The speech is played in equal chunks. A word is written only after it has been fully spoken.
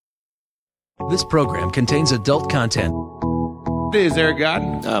This program contains adult content. Is there a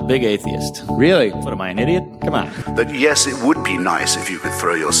God? Big atheist. Really? What, am I an idiot? Come on. That yes, it would be nice if you could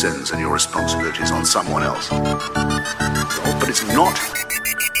throw your sins and your responsibilities on someone else. But it's not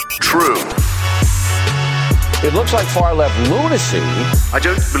true. It looks like far-left lunacy. I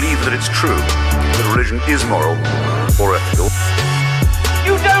don't believe that it's true that religion is moral or ethical.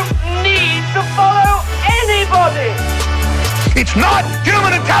 You don't need to follow anybody! It's not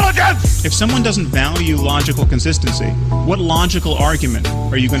human intelligence! If someone doesn't value logical consistency, what logical argument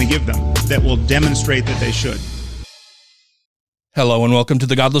are you going to give them that will demonstrate that they should? Hello and welcome to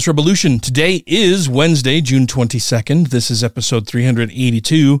the Godless Revolution. Today is Wednesday, June 22nd. This is episode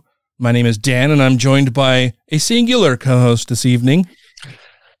 382. My name is Dan, and I'm joined by a singular co-host this evening.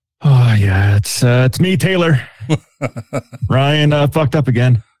 Oh, yeah, it's me, Taylor. Ryan fucked up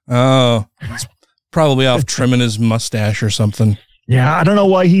again. Oh, he's probably off trimming his mustache or something. Yeah, I don't know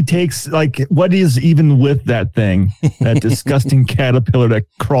why he takes, what is even with that thing? That disgusting caterpillar that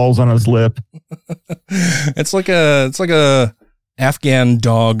crawls on his lip. It's like a Afghan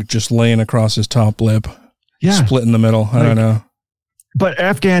dog just laying across his top lip. Yeah. Split in the middle. I don't know. But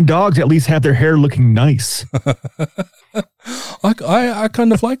Afghan dogs at least have their hair looking nice. I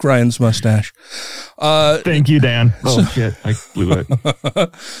kind of like Ryan's mustache. Thank you, Dan. Oh, shit. I blew it.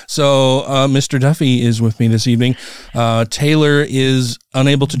 So, Mr. Duffy is with me this evening. Taylor is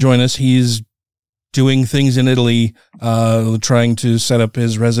unable to join us. He's doing things in Italy, trying to set up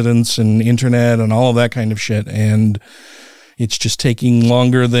his residence and internet and all of that kind of shit. And it's just taking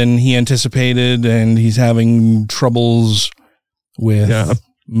longer than he anticipated. And he's having troubles with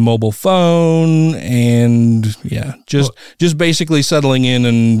mobile phone and just basically settling in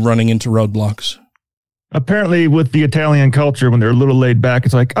and running into roadblocks. Apparently with the Italian culture, when they're a little laid back,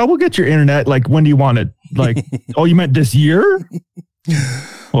 it's like, oh, we'll get your internet. Like, when do you want it? Like, oh, you meant this year?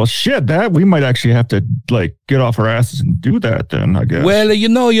 Well, shit, that we might actually have to get off our asses and do that then, I guess. Well,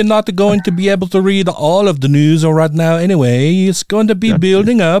 you're not going to be able to read all of the news right now anyway. It's going to be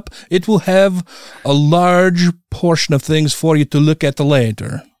building up. It will have a large portion of things for you to look at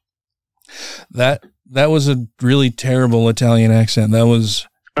later. That was a really terrible Italian accent.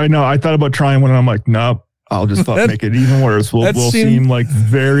 I know. I thought about trying one and I'm like, nope, I'll just make it even worse. We'll seem like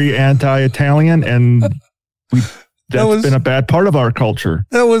very anti-Italian, and that's been a bad part of our culture.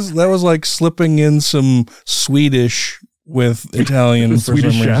 That was like slipping in some Swedish with Italian for some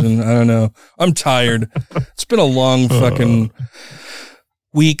reason. I don't know. I'm tired. It's been a long fucking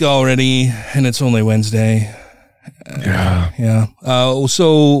week already, and it's only Wednesday. Yeah.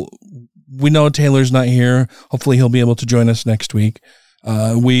 So we know Taylor's not here. Hopefully he'll be able to join us next week.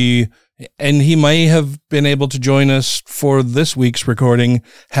 And he may have been able to join us for this week's recording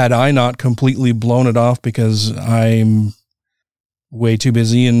had I not completely blown it off because I'm way too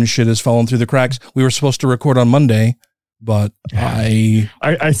busy and shit has fallen through the cracks. We were supposed to record on Monday, but I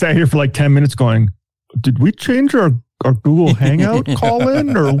sat here for like 10 minutes going, did we change our Google Hangout call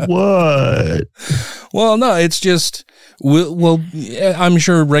in or what? Well, no, it's just, I'm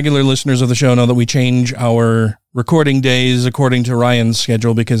sure regular listeners of the show know that we change our recording days according to Ryan's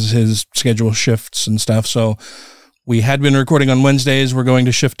schedule because his schedule shifts and stuff. So we had been recording on Wednesdays. We're going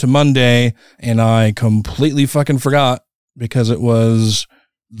to shift to Monday, and I completely fucking forgot because it was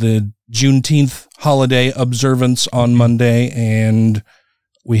the Juneteenth holiday observance on Monday, and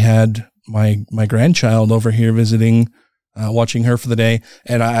we had my grandchild over here visiting, watching her for the day,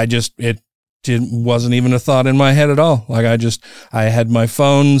 and it wasn't even a thought in my head at all. I had my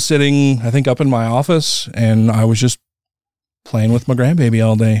phone sitting, I think, up in my office, and I was just playing with my grandbaby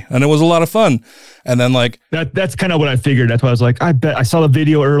all day, and it was a lot of fun. And then that's kind of what I figured. That's why I was like, I bet I saw the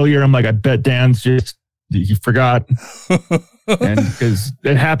video earlier. I'm like, I bet Dan's he forgot. And because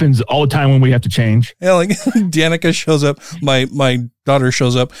it happens all the time when we have to change. Yeah, Danica shows up, my daughter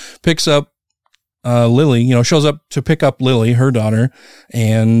shows up, picks up Lily, shows up to pick up Lily, her daughter,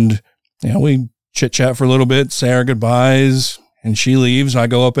 and we chit chat for a little bit, say our goodbyes, and she leaves. I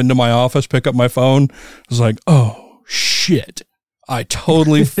go up into my office, pick up my phone. I was like, oh shit, I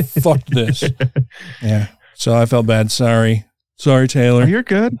totally fucked this. Yeah. So I felt bad. Sorry, Taylor. Oh, you're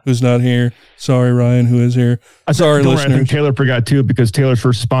good. Who's not here? Sorry, Ryan, who is here. Sorry, listeners. I think Taylor forgot too, because Taylor's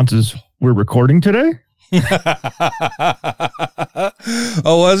first response is, we're recording today?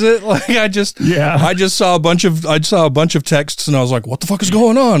 Oh, was it? I just saw a bunch of texts, and I was like, what the fuck is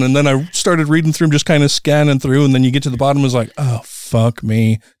going on? And then I started reading through them, just kind of scanning through, and then you get to the bottom, and was like, oh, fuck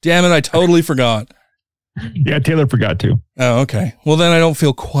me. Damn it, I totally forgot. Yeah, Taylor forgot too. Oh, okay. Well, then I don't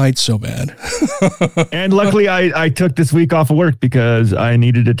feel quite so bad. And luckily I took this week off of work because I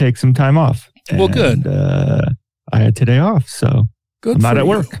needed to take some time off. Well, good. I had today off, so good. I'm not at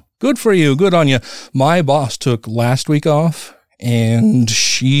work. Good for you. Good on you. My boss took last week off, and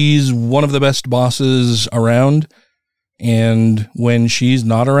she's one of the best bosses around. And when she's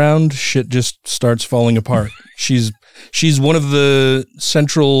not around, shit just starts falling apart. She's one of the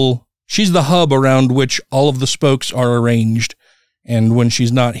she's the hub around which all of the spokes are arranged. And when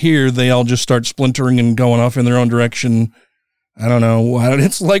she's not here, they all just start splintering and going off in their own direction. I don't know.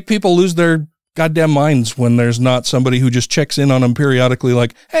 It's like people lose their goddamn minds when there's not somebody who just checks in on them periodically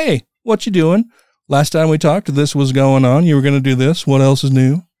like, hey, what you doing? Last time we talked, this was going on. You were going to do this. What else is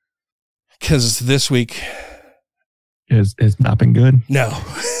new? Because this week has not been good. No,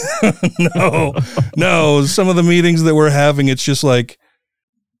 no. Some of the meetings that we're having, it's just like,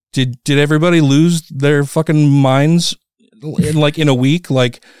 did everybody lose their fucking minds in a week?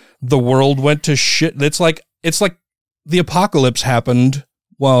 Like the world went to shit. It's like the apocalypse happened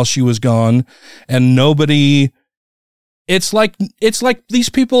while she was gone, and nobody. It's like these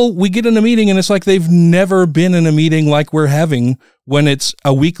people, we get in a meeting and it's like they've never been in a meeting like we're having when it's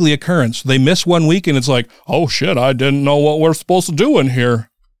a weekly occurrence. They miss 1 week and it's like, oh shit, I didn't know what we're supposed to do in here.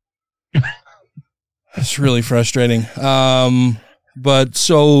 It's really frustrating. But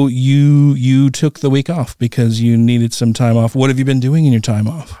so you took the week off because you needed some time off. What have you been doing in your time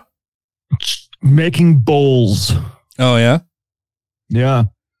off? Making bowls. Oh yeah? Yeah.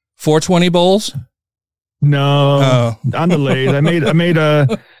 420 bowls? No, on the lathe.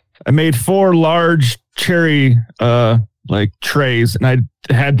 I made 4 large cherry like trays, and I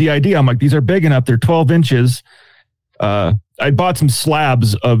had the idea. I'm like, these are big enough. They're 12 inches. I bought some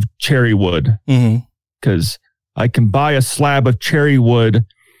slabs of cherry wood because I can buy a slab of cherry wood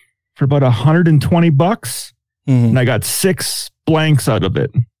for about $120, and I got 6 blanks out of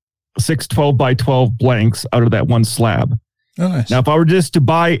it. 6 12 by 12 blanks out of that one slab. Oh, nice. Now, if I were just to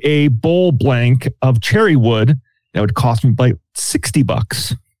buy a bowl blank of cherry wood, that would cost me like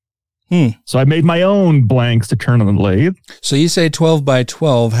 $60. So I made my own blanks to turn on the lathe. So you say 12 by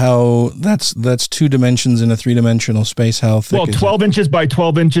 12, how that's 2 dimensions in a 3-dimensional space. How thick? Well, 12 inches by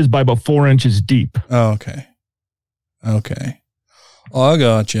 12 inches by about 4 inches deep. Oh, okay. Okay. Oh, I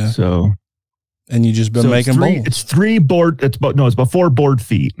gotcha. So, and you just been making bowls. It's about 4 board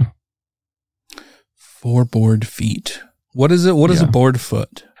feet. 4 board feet. What is it? What is a board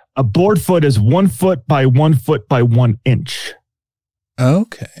foot? A board foot is 1 foot by 1 foot by 1 inch.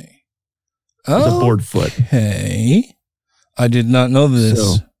 Okay. It's a board foot. Okay. I did not know this.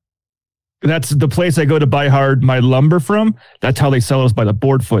 So, that's the place I go to buy my lumber from. That's how they sell us by the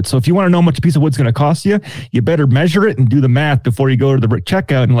board foot. So if you want to know how much a piece of wood's going to cost you, you better measure it and do the math before you go to the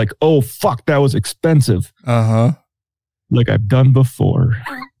checkout and like, oh, fuck, that was expensive. Uh-huh. Like I've done before.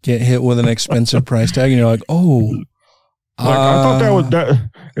 Get hit with an expensive price tag and you're like, oh. I thought that was that.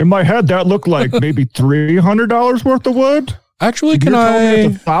 In my head, that looked like maybe $300 worth of wood. Actually, You're telling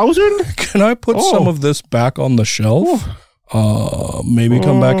me it's $1,000? Can I put some of this back on the shelf? Maybe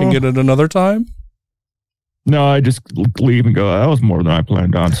come back and get it another time. No, I just leave and go. That was more than I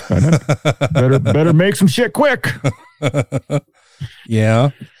planned on spending. better make some shit quick. Yeah.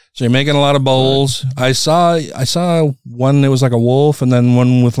 So you're making a lot of bowls. I saw one that was like a wolf, and then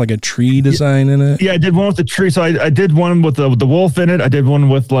one with like a tree design in it. Yeah, I did one with the tree. So I did one with the wolf in it. I did one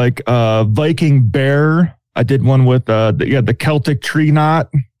with like a Viking bear. I did one with the Celtic tree knot.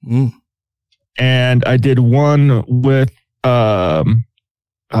 And I did one with a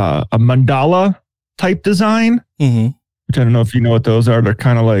mandala type design, which I don't know if you know what those are. They're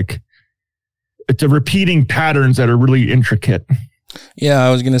kind of like, it's a repeating patterns that are really intricate. Yeah,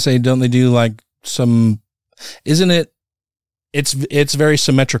 I was going to say, don't they do like some, isn't it? It's very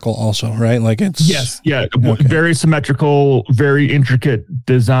symmetrical also, right? Like it's. Yes. Yeah. Okay. Very symmetrical, very intricate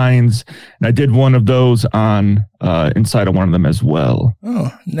designs. And I did one of those on inside of one of them as well.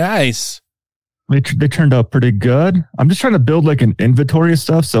 Oh, nice. They turned out pretty good. I'm just trying to build like an inventory of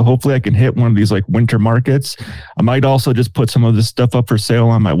stuff. So hopefully I can hit one of these like winter markets. I might also just put some of this stuff up for sale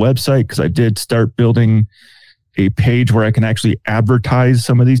on my website, because I did start building a page where I can actually advertise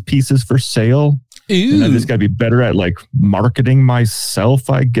some of these pieces for sale. Ooh. And I just got to be better at like marketing myself,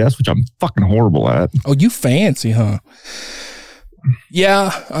 I guess, which I'm fucking horrible at. Oh, you fancy, huh? Yeah,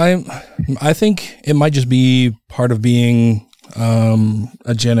 I think it might just be part of being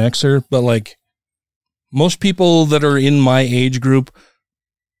a Gen Xer, but like most people that are in my age group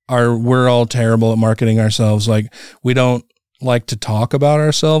we're all terrible at marketing ourselves. Like we don't like to talk about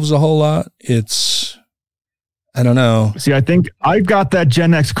ourselves a whole lot. I don't know. See, I think I've got that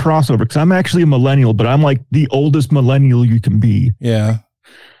Gen X crossover because I'm actually a millennial, but I'm like the oldest millennial you can be. Yeah.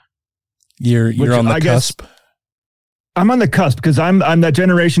 You're on the cusp. I'm on the cusp because I'm that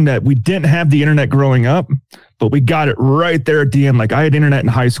generation that we didn't have the internet growing up, but we got it right there at the end. Like I had internet in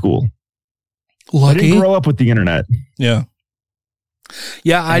high school. Lucky. I didn't grow up with the internet. Yeah.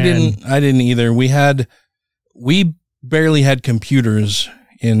 Yeah, I didn't either. We barely had computers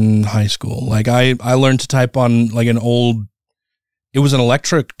in high school. Like I learned to type on like it was an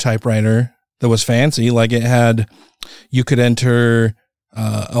electric typewriter that was fancy. Like you could enter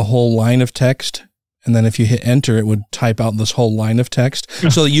a whole line of text. And then if you hit enter, it would type out this whole line of text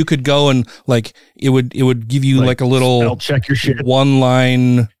so that you could go and like, it would give you like a little spell check your shit. one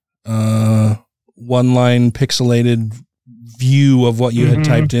line pixelated view of what you had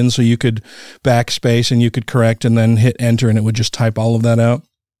typed in. So you could backspace and you could correct and then hit enter and it would just type all of that out.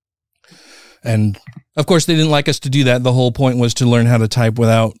 And of course they didn't like us to do that. The whole point was to learn how to type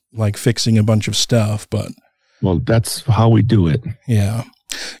without like fixing a bunch of stuff, but well, that's how we do it. Yeah.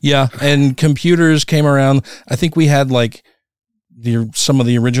 Yeah, and computers came around. I think we had like some of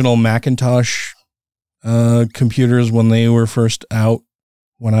the original Macintosh computers when they were first out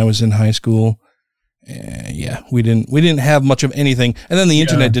when I was in high school. Yeah, we didn't have much of anything. And then the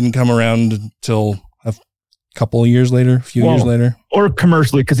internet didn't come around until a few years later. Or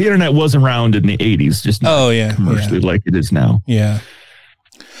commercially, because the internet was around in the 80s, just not commercially like it is now. Yeah.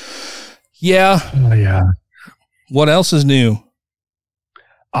 Yeah. Oh, yeah. What else is new?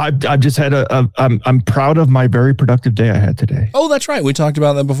 I've just had I'm proud of my very productive day I had today. Oh, that's right. We talked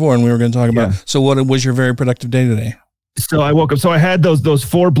about that before and we were going to talk about it. So what was your very productive day today? So I woke up. So I had those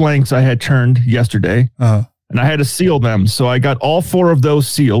 4 blanks I had turned yesterday and I had to seal them. So I got all 4 of those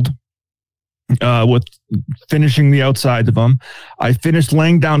sealed with finishing the outsides of them. I finished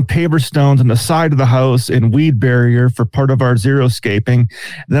laying down paver stones on the side of the house and weed barrier for part of our xeriscaping.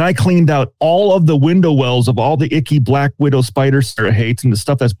 Then I cleaned out all of the window wells of all the icky black widow spiders Sarah hates and the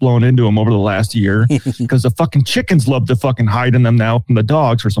stuff that's blown into them over the last year because the fucking chickens love to fucking hide in them now from the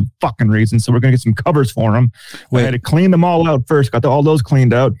dogs for some fucking reason. So we're going to get some covers for them. I had to clean them all out first. Got all those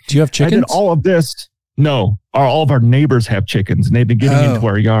cleaned out. Do you have chickens? I did all of this. No, all of our neighbors have chickens and they've been getting into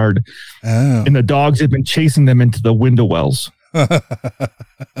our yard. And the dogs have been chasing them into the window wells.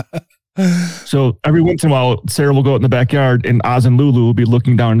 So every once in a while, Sarah will go out in the backyard and Oz and Lulu will be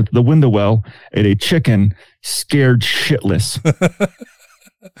looking down into the window well at a chicken scared shitless.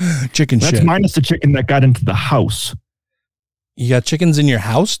 That's minus the chicken that got into the house. You got chickens in your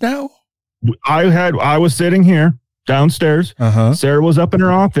house now? I was sitting here downstairs. Sarah was up in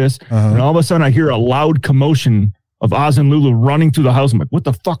her office and all of a sudden I hear a loud commotion of Oz and Lulu running through the house. I'm like, what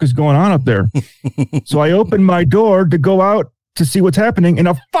the fuck is going on up there? So I opened my door to go out to see what's happening and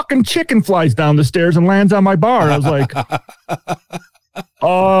a fucking chicken flies down the stairs and lands on my bar. I was like,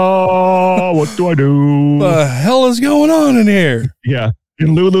 oh, what do I do? What the hell is going on in here? Yeah.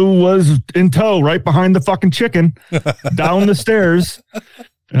 And Lulu was in tow right behind the fucking chicken down the stairs.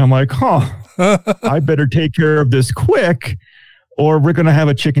 And I'm like, I better take care of this quick or we're going to have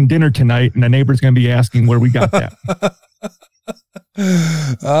a chicken dinner tonight and the neighbor's going to be asking where we got that.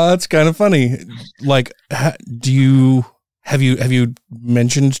 That's kind of funny. Like, have you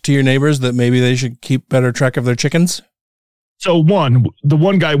mentioned to your neighbors that maybe they should keep better track of their chickens? So the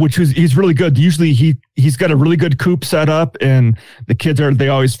one guy, he's really good. Usually he's got a really good coop set up and the kids they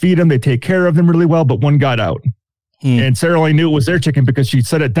always feed him. They take care of them really well, but one got out. And Sarah only knew it was their chicken because she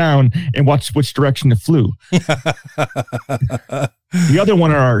set it down and watched which direction it flew. The other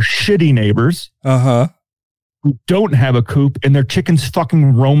one are our shitty neighbors who don't have a coop and their chickens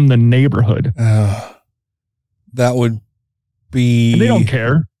fucking roam the neighborhood. That would be... And they don't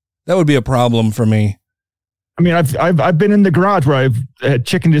care. That would be a problem for me. I mean, I've been in the garage where a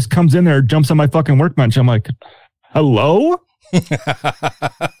chicken just comes in there, jumps on my fucking workbench. I'm like, hello?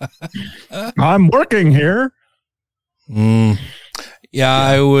 I'm working here.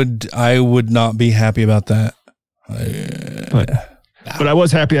 Yeah, I would not be happy about that. But I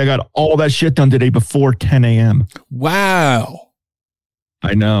was happy I got all that shit done today before 10 a.m. Wow.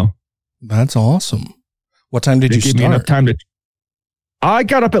 I know. That's awesome. What time did you start? Me enough time I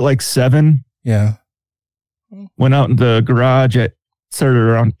got up at like 7. Yeah. Went out in the garage started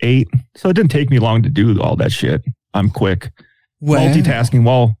around 8. So it didn't take me long to do all that shit. I'm quick. Wow. Multitasking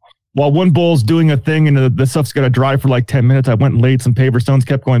while one bull's doing a thing and the stuff's got to dry for like 10 minutes. I went and laid some paver stones,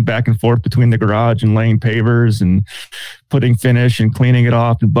 kept going back and forth between the garage and laying pavers and putting finish and cleaning it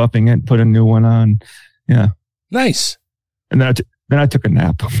off and buffing it, put a new one on. Yeah. Nice. And then I took a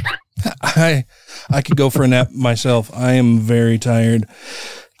nap. I could go for a nap myself. I am very tired.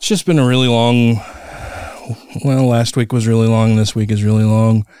 It's just been a really long, last week was really long. This week is really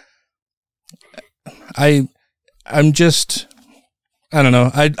long. I don't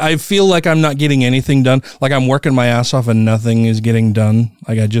know. I feel like I'm not getting anything done. Like I'm working my ass off and nothing is getting done.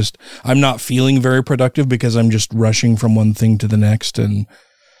 Like I'm not feeling very productive because I'm just rushing from one thing to the next. And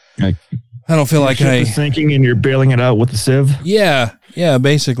I don't feel like sinking and you're bailing it out with the sieve. Yeah. Yeah.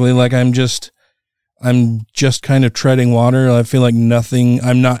 Basically, like I'm just kind of treading water. I feel like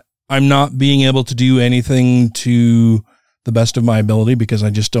I'm not being able to do anything to the best of my ability because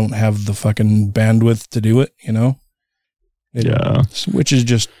I just don't have the fucking bandwidth to do it, you know? Which is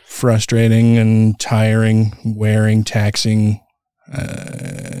just frustrating and tiring, wearing, taxing.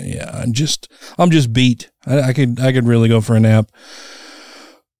 I'm just beat. I could really go for a nap,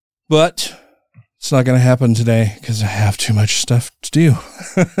 but it's not going to happen today because I have too much stuff to do.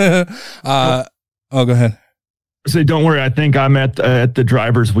 Go ahead. So don't worry. I think I'm at the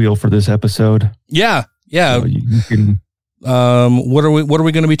driver's wheel for this episode. Yeah. So you can. What are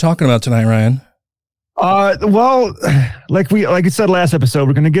we going to be talking about tonight, Ryan? Well, like I said last episode,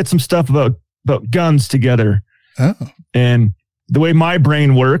 we're going to get some stuff about guns together. Oh. And the way my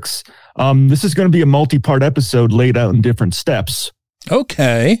brain works, this is going to be a multi-part episode laid out in different steps.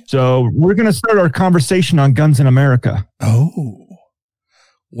 Okay. So we're going to start our conversation on guns in America. Oh,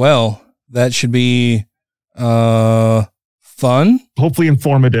 well, that should be, fun. Hopefully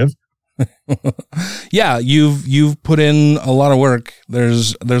informative. Yeah, you've put in a lot of work.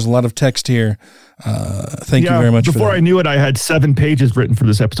 There's a lot of text here. Thank you very much. Before I knew it, I had 7 pages written for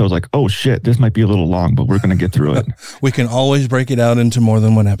this episode. I was like, oh shit, this might be a little long, but we're going to get through it. We can always break it out into more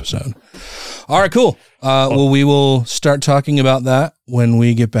than one episode. All right, cool. Well, we will start talking about that when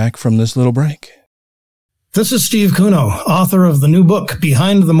we get back from this little break. This is Steve Kuno, author of the new book,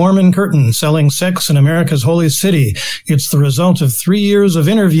 Behind the Mormon Curtain, Selling Sex in America's Holy City. It's the result of 3 years of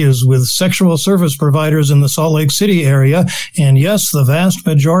interviews with sexual service providers in the Salt Lake City area. And yes, the vast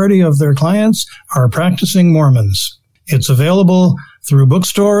majority of their clients are practicing Mormons. It's available through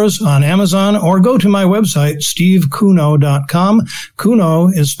bookstores, on Amazon, or go to my website, stevekuno.com. Kuno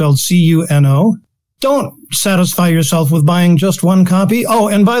is spelled C-U-N-O. Don't satisfy yourself with buying just one copy. Oh,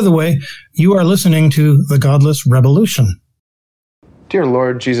 and by the way, you are listening to The Godless Revolution. Dear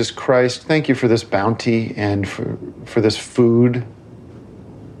Lord Jesus Christ, thank you for this bounty and for this food.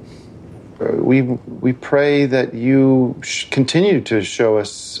 We pray that you continue to show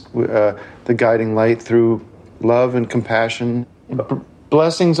us the guiding light through love and compassion.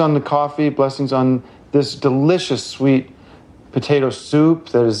 Blessings on the coffee, blessings on this delicious, sweet potato soup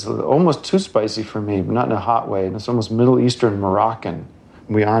that is almost too spicy for me, but not in a hot way. And it's almost Middle Eastern Moroccan.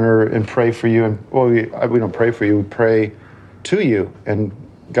 We honor and pray for you. And we don't pray for you, we pray to you. And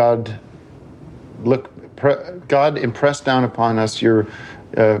God impressed down upon us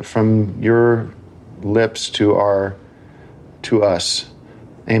from your lips to us.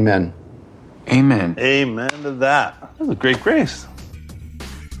 Amen. Amen. Amen to that. That was a great grace.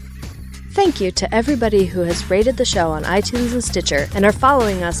 Thank you to everybody who has rated the show on iTunes and Stitcher and are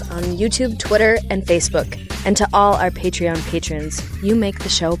following us on YouTube, Twitter, and Facebook. And to all our Patreon patrons, you make the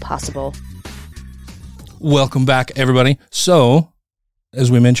show possible. Welcome back, everybody. So,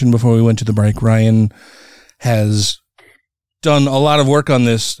 as we mentioned before we went to the break, Ryan has done a lot of work on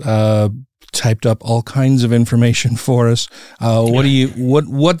this, typed up all kinds of information for us. What do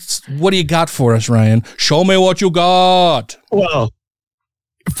you got for us, Ryan? Show me what you got. Well,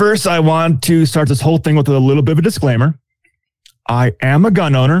 first, I want to start this whole thing with a little bit of a disclaimer. I am a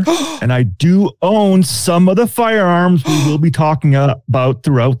gun owner, and I do own some of the firearms we will be talking about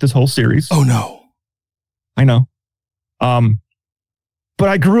throughout this whole series. Oh, no. I know. But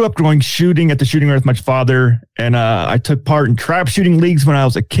I grew up going shooting at the shooting range with my father, and I took part in trap shooting leagues when I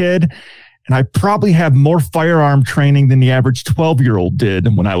was a kid, and I probably have more firearm training than the average 12-year-old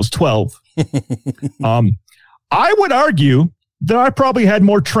did when I was 12. I would argue that I probably had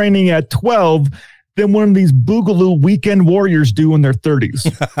more training at 12 than one of these boogaloo weekend warriors do in their 30s.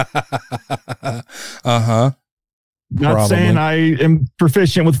 Uh-huh. Not saying I am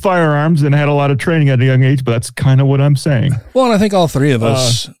proficient with firearms and had a lot of training at a young age, but that's kind of what I'm saying. Well, and I think all three of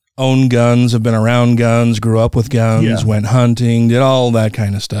us own guns, have been around guns, grew up with guns, went hunting, did all that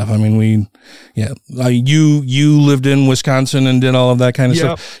kind of stuff. I mean, you lived in Wisconsin and did all of that kind of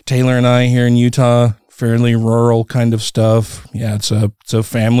stuff. Taylor and I here in Utah, fairly rural kind of stuff. Yeah, it's a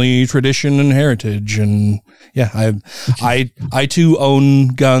family tradition and heritage, and I too own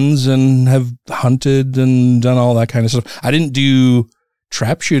guns and have hunted and done all that kind of stuff. I didn't do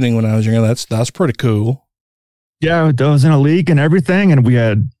trap shooting when I was younger. That's pretty cool. Yeah, I was in a league and everything, and we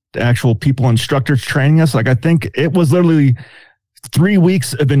had actual people, instructors training us. Like, I think it was literally 3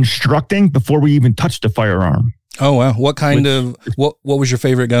 weeks of instructing before we even touched a firearm. Oh wow! What was your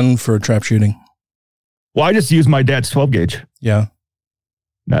favorite gun for trap shooting? Well, I just used my dad's 12 gauge. Yeah.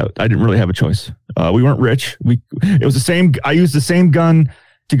 No, I didn't really have a choice. We weren't rich. It was the same. I used the same gun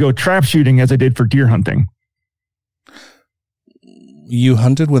to go trap shooting as I did for deer hunting. You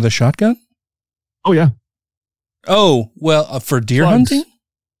hunted with a shotgun? Oh, yeah. Oh, well, for deer Slugs. hunting?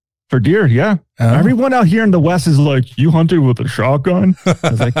 For deer, yeah. Oh. Everyone out here in the West is like, you hunted with a shotgun? I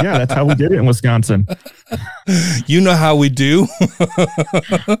was like, yeah, that's how we did it in Wisconsin. You know how we do.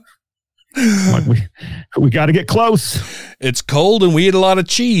 Like, we got to get close. It's cold and we eat a lot of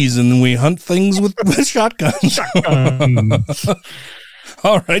cheese and we hunt things with shotguns.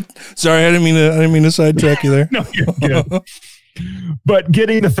 All right. Sorry, I didn't mean to sidetrack you there. No, you're good. But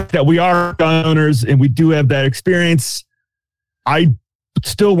getting the fact that we are gun owners and we do have that experience, I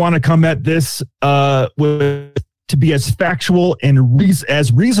still want to come at this to be as factual and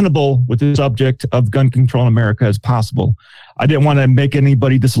as reasonable with the subject of gun control in America as possible. I didn't want to make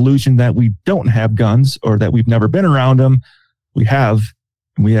anybody disillusioned that we don't have guns or that we've never been around them. We have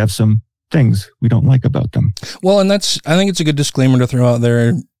some things we don't like about them. Well, and I think it's a good disclaimer to throw out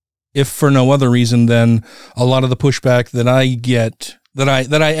there, if for no other reason than a lot of the pushback that I get, that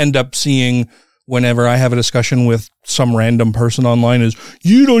I end up seeing whenever I have a discussion with some random person online is,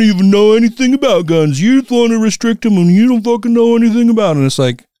 you don't even know anything about guns. You just want to restrict them and you don't fucking know anything about it. And it's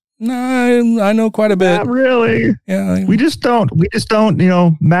like, nah, I know quite a bit. Not really. Yeah. We just don't,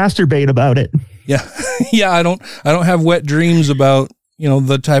 masturbate about it. Yeah. Yeah. I don't have wet dreams about,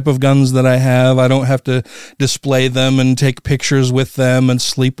 the type of guns that I have. I don't have to display them and take pictures with them and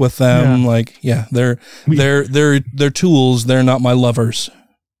sleep with them. Yeah. They're tools. They're not my lovers.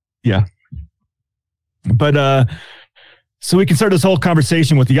 Yeah. But, so we can start this whole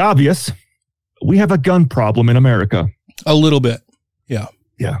conversation with the obvious. We have a gun problem in America. A little bit. Yeah.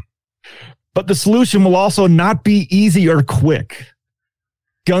 Yeah. But the solution will also not be easy or quick.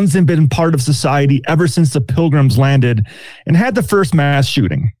 Guns have been part of society ever since the Pilgrims landed and had the first mass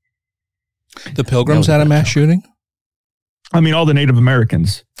shooting. The Pilgrims had a mass shooting? I mean, all the Native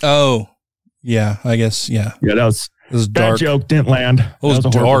Americans. Oh, yeah, I guess, yeah. Yeah, that was dark. That joke didn't land. That was a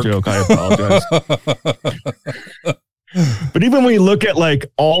horrible joke. I apologize. But even when you look at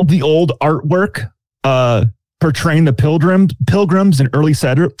all the old artwork portraying the pilgrims and early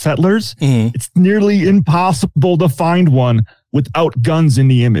settlers, it's nearly impossible to find one without guns in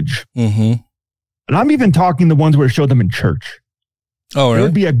the image. Mm-hmm. And I'm even talking the ones where it showed them in church. Oh, really? There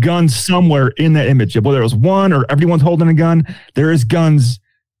would be a gun somewhere in that image. Whether it was one or everyone's holding a gun, there is guns.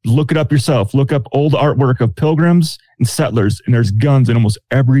 Look it up yourself. Look up old artwork of pilgrims and settlers, and there's guns in almost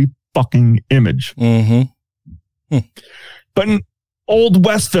every fucking image. Mm-hmm. But in Old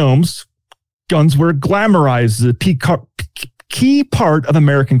West films, guns were glamorized, the key part of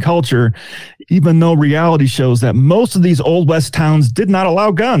American culture, even though reality shows that most of these Old West towns did not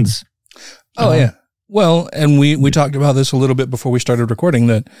allow guns. Oh, yeah. Well, and we talked about this a little bit before we started recording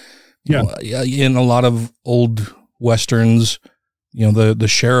that in a lot of old Westerns, the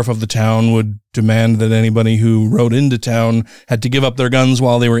sheriff of the town would demand that anybody who rode into town had to give up their guns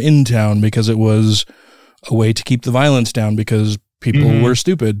while they were in town because it was a way to keep the violence down because people were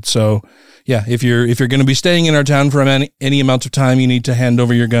stupid. So, yeah, if you're going to be staying in our town for any amount of time, you need to hand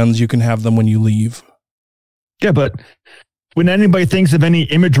over your guns. You can have them when you leave. Yeah, but when anybody thinks of any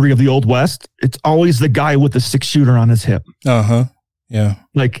imagery of the Old West, it's always the guy with the 6-shooter on his hip. Uh-huh. Yeah.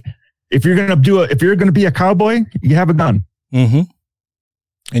 If you're going to be a cowboy, you have a gun. Mm-hmm.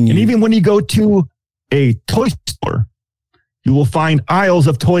 And even when you go to a toy store, you will find aisles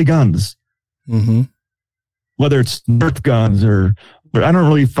of toy guns. Mm-hmm. Whether it's Nerf guns or I don't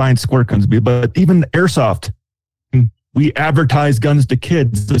really find squirt guns, but even airsoft. We advertise guns to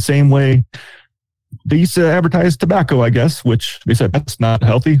kids the same way they used to advertise tobacco, I guess, which they said that's not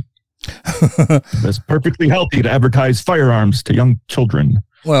healthy. It's perfectly healthy to advertise firearms to young children.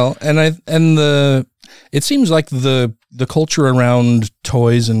 Well, it seems like the culture around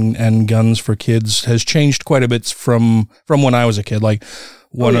toys and guns for kids has changed quite a bit from when I was a kid.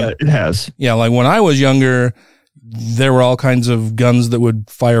 It has. Yeah, when I was younger, there were all kinds of guns that would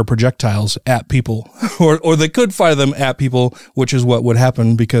fire projectiles at people, or they could fire them at people, which is what would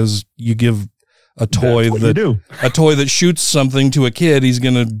happen because you give a toy that shoots something to a kid, he's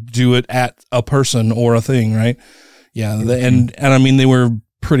going to do it at a person or a thing, right? Yeah, and I mean they were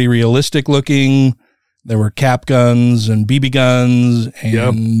pretty realistic looking. There were cap guns and BB guns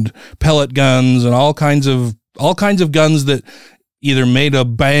and pellet guns and all kinds of guns that either made a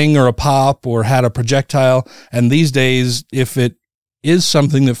bang or a pop or had a projectile. And these days, if it is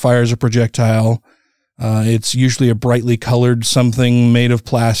something that fires a projectile, it's usually a brightly colored something made of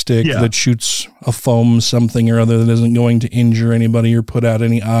plastic that shoots a foam something or other that isn't going to injure anybody or put out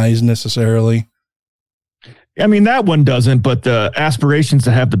any eyes necessarily. I mean, that one doesn't, but the aspirations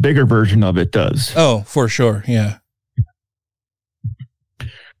to have the bigger version of it does. Oh, for sure. Yeah.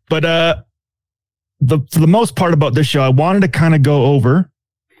 But for the most part about this show, I wanted to kind of go over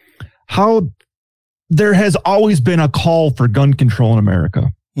how there has always been a call for gun control in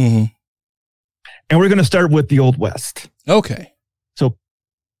America. Mm-hmm. And we're going to start with the Old West. Okay. So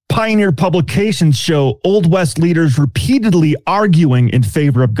Pioneer Publications show Old West leaders repeatedly arguing in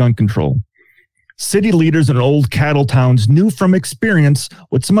favor of gun control. City leaders in old cattle towns knew from experience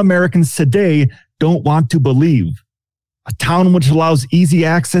what some Americans today don't want to believe. A town which allows easy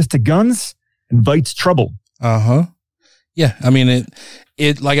access to guns invites trouble. Uh-huh. Yeah. I mean,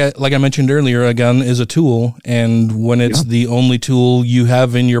 it like I mentioned earlier, a gun is a tool, and when it's the only tool you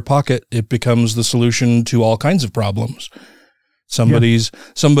have in your pocket, it becomes the solution to all kinds of problems. Somebody's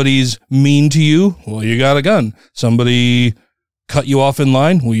mean to you, well, you got a gun. Somebody cut you off in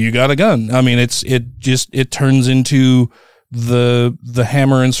line, well, you got a gun. I mean, it turns into the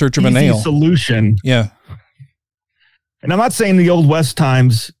hammer in search of a nail solution. Yeah. And I'm not saying the Old West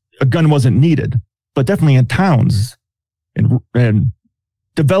times a gun wasn't needed, but definitely in towns and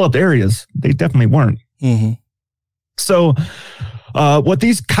developed areas, they definitely weren't. Mm-hmm. So what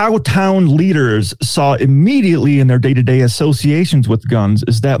these cow town leaders saw immediately in their day-to-day associations with guns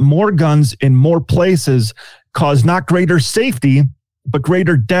is that more guns in more places cause not greater safety, but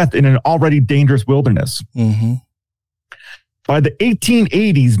greater death in an already dangerous wilderness. Mm-hmm. By the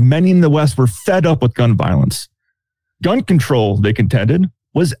 1880s, many in the West were fed up with gun violence. Gun control, they contended,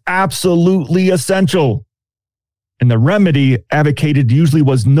 was absolutely essential. And the remedy advocated usually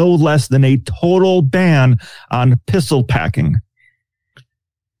was no less than a total ban on pistol packing.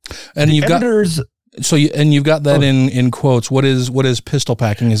 And you've got that in quotes. What is pistol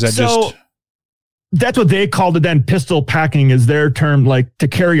packing? Is that just? That's what they called it then. Pistol packing is their term, like to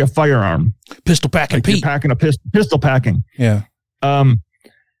carry a firearm. Pistol packing, like you're packing a pistol packing. Yeah.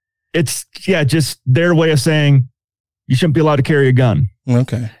 It's just their way of saying you shouldn't be allowed to carry a gun.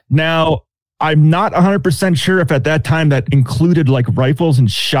 Okay. Now, I'm not 100% sure if at that time that included like rifles and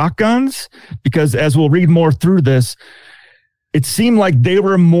shotguns, because as we'll read more through this, it seemed like they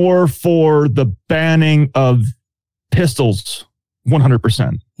were more for the banning of pistols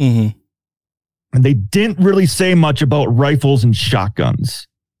 100%. Mm-hmm. And they didn't really say much about rifles and shotguns.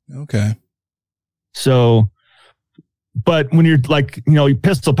 Okay. So, but when you're like, you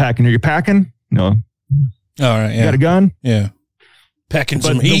pistol packing, are you packing? No. All right. Yeah. You got a gun? Yeah. Packing but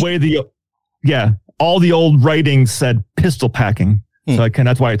some heat. The way all the old writings said pistol packing. So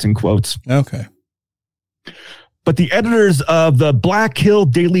that's why it's in quotes. Okay. But the editors of the Black Hill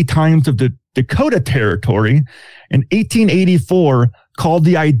Daily Times of the Dakota Territory in 1884 called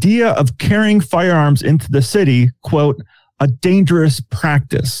the idea of carrying firearms into the city, quote, a dangerous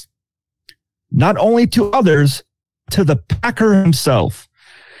practice. Not only to others, to the packer himself.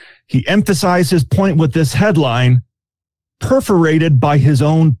 He emphasized his point with this headline, perforated by his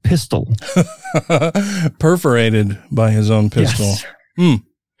own pistol. Perforated by his own pistol. Yes.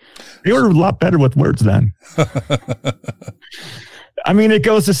 They were a lot better with words then. I mean, it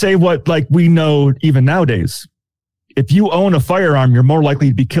goes to say what we know even nowadays. If you own a firearm, you're more likely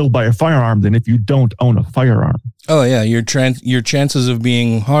to be killed by a firearm than if you don't own a firearm. Oh, yeah. Your chances of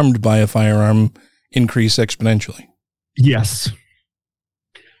being harmed by a firearm increase exponentially. Yes.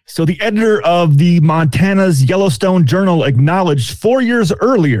 So the editor of the Montana's Yellowstone Journal acknowledged 4 years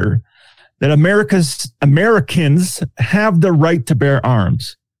earlier that Americans have the right to bear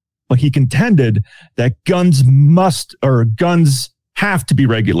arms, but he contended that guns have to be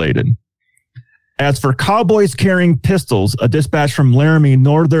regulated. As for cowboys carrying pistols, a dispatch from Laramie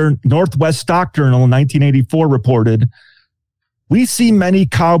Northwest Stock Journal in 1984 reported, we see many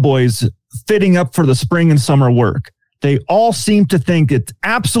cowboys fitting up for the spring and summer work. They all seem to think it's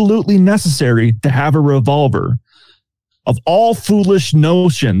absolutely necessary to have a revolver. Of all foolish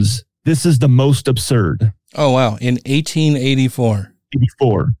notions, this is the most absurd. Oh, wow. In 1884.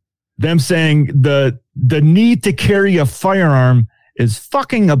 Them saying the need to carry a firearm is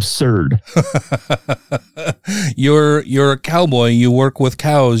fucking absurd. You're a cowboy. You work with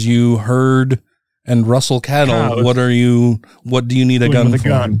cows. You herd and rustle cattle. Cows. What do you need a gun for?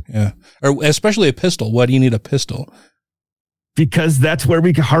 Gun. Yeah. Or especially a pistol. Why do you need a pistol? Because that's where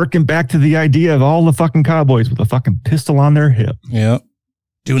we harken back to the idea of all the fucking cowboys with a fucking pistol on their hip. Yeah.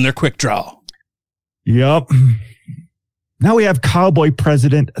 Doing their quick draw. Yep. Now we have cowboy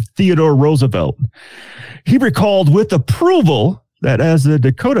president Theodore Roosevelt. He recalled with approval that as a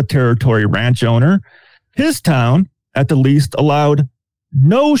Dakota Territory ranch owner, his town, at the least, allowed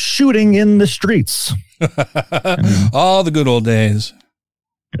no shooting in the streets. All the good old days.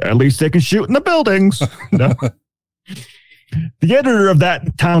 At least they can shoot in the buildings. No. The editor of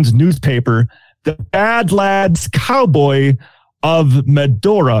that town's newspaper, the Bad Lads Cowboy of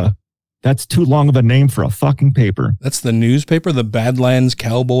Medora. That's too long of a name for a fucking paper. That's the newspaper, the Badlands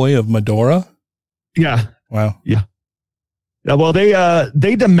Cowboy of Medora? Yeah. Wow. Yeah. Yeah, well,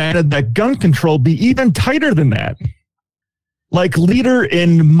 they demanded that gun control be even tighter than that. Like leader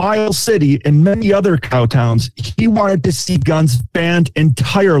in Miles City and many other cow towns, he wanted to see guns banned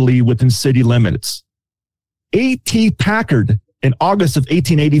entirely within city limits. A.T. Packard in August of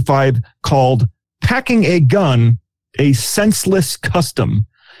 1885 called packing a gun a senseless custom,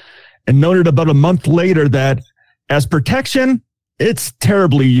 and noted about a month later that as protection, it's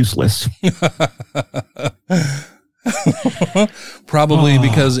terribly useless. Probably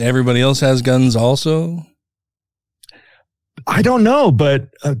because everybody else has guns also. I don't know, but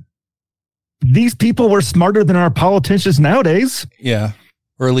these people were smarter than our politicians nowadays. Yeah.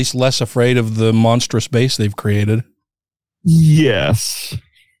 Or at least less afraid of the monstrous base they've created. Yes.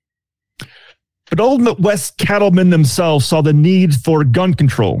 But Old West cattlemen themselves saw the need for gun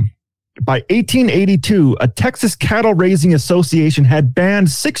control. By 1882, a Texas Cattle Raising Association had banned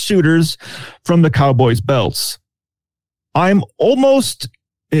 6-shooters from the cowboys' belts. In almost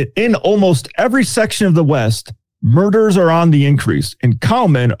every section of the West, murders are on the increase, and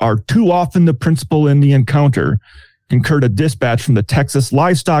cowmen are too often the principal in the encounter, concurred a dispatch from the Texas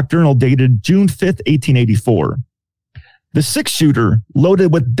Livestock Journal dated June 5th, 1884. The 6-shooter,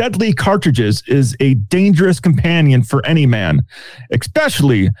 loaded with deadly cartridges, is a dangerous companion for any man,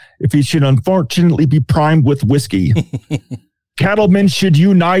 especially if he should unfortunately be primed with whiskey. Cattlemen should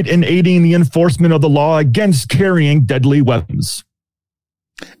unite in aiding the enforcement of the law against carrying deadly weapons.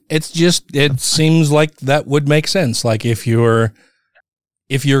 It seems like that would make sense. Like if you're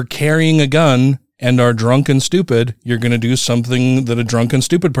carrying a gun and are drunk and stupid, you're going to do something that a drunk and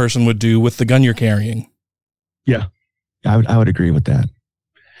stupid person would do with the gun you're carrying. Yeah. I would agree with that.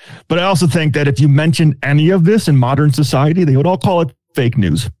 But I also think that if you mention any of this in modern society, they would all call it fake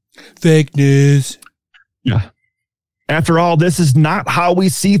news. Fake news. Yeah. After all, this is not how we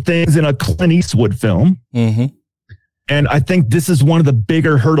see things in a Clint Eastwood film. Mm-hmm. And I think this is one of the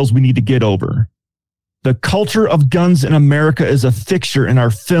bigger hurdles we need to get over. The culture of guns in America is a fixture in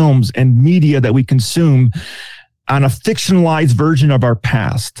our films and media that we consume on a fictionalized version of our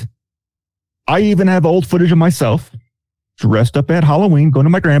past. I even have old footage of myself dressed up at Halloween, going to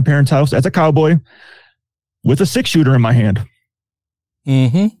my grandparents' house as a cowboy with a 6-shooter in my hand.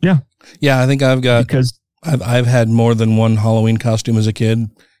 Mm-hmm. Yeah. Yeah, I think I've had more than one Halloween costume as a kid.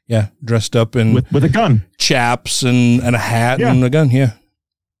 Yeah, dressed up in with a gun, chaps and a hat and a gun. Yeah.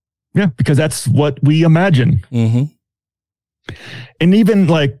 Yeah, because that's what we imagine. Mm-hmm. And even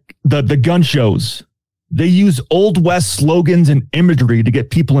like the gun shows, they use Old West slogans and imagery to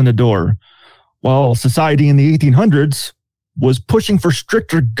get people in the door, while society in the 1800s was pushing for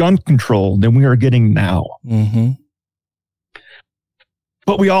stricter gun control than we are getting now. Mm-hmm.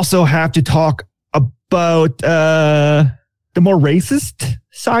 But we also have to talk about the more racist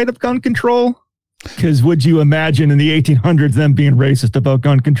side of gun control. Because would you imagine in the 1800s them being racist about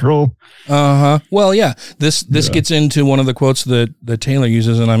gun control? Uh-huh. Well, yeah. This gets into one of the quotes that Taylor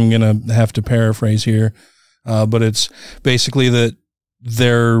uses, and I'm going to have to paraphrase here. But it's basically that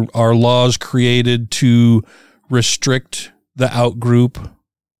there are laws created to restrict the out-group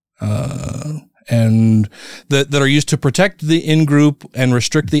and that are used to protect the in-group and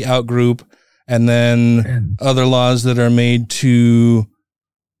restrict the out-group, and then other laws that are made to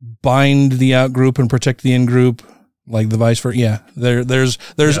bind the out-group and protect the in-group, like the vice versa. Yeah,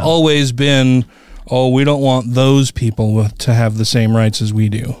 there's always been, we don't want those people to have the same rights as we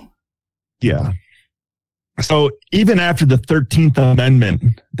do. Yeah. So even after the 13th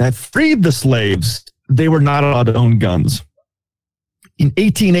Amendment that freed the slaves, they were not allowed to own guns. In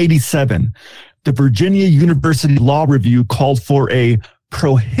 1887, the Virginia University Law Review called for a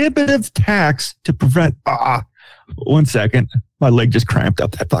prohibitive tax to prevent... one second. My leg just cramped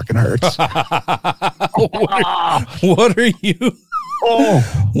up. That fucking hurts. What are you...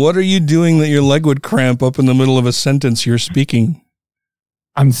 What are you doing that your leg would cramp up in the middle of a sentence you're speaking?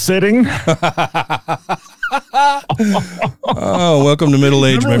 I'm sitting. Oh, welcome to middle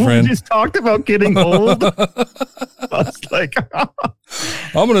age, my friend. We just talked about getting old. I was like,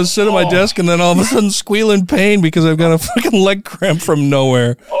 I'm going to sit at my desk and then all of a sudden squeal in pain because I've got a fucking leg cramp from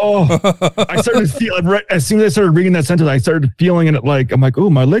nowhere. I started feeling, as soon as I started reading that sentence, I started feeling it like, I'm like, oh,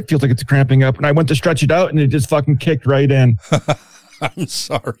 my leg feels like it's cramping up. And I went to stretch it out and it just fucking kicked right in. I'm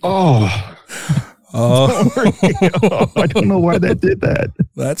sorry. Don't worry. I don't know why that did that.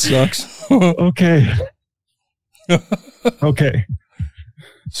 That sucks. Okay. Okay.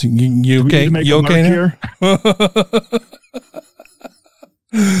 So you okay? You okay now?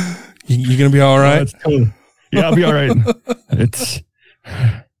 You gonna be all right? Yeah, I'll be all right.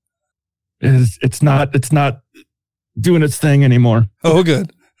 It's not doing its thing anymore. Oh,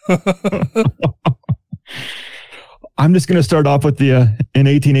 good. I'm just gonna start off with the in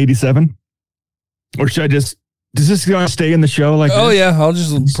 1887, or should I just? Is this going to stay in the show? Yeah, I'll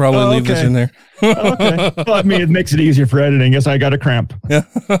just probably leave this in there. Okay. Well, I mean, it makes it easier for editing. Yes, I got a cramp. Yeah.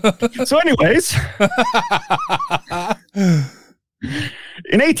 So anyways,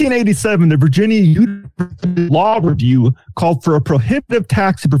 in 1887, the Virginia University Law Review called for a prohibitive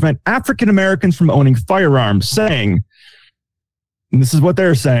tax to prevent African Americans from owning firearms, saying, and this is what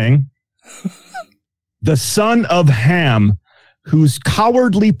they're saying, the son of Ham, whose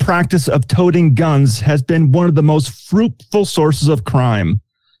cowardly practice of toting guns has been one of the most fruitful sources of crime.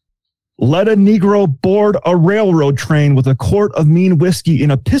 Let a Negro board a railroad train with a quart of mean whiskey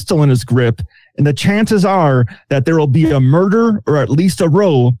and a pistol in his grip, and the chances are that there will be a murder or at least a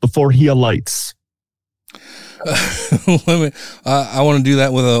row before he alights. I want to do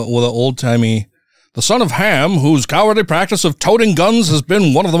that with a old-timey. The son of Ham, whose cowardly practice of toting guns has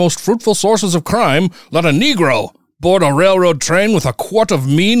been one of the most fruitful sources of crime, let a Negro board a railroad train with a quart of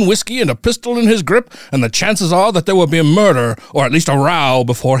mean whiskey and a pistol in his grip, and the chances are that there will be a murder or at least a row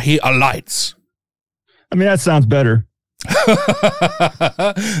before he alights. I mean, that sounds better.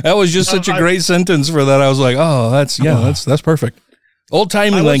 That was just such a great sentence for that. I was like, oh, that's perfect.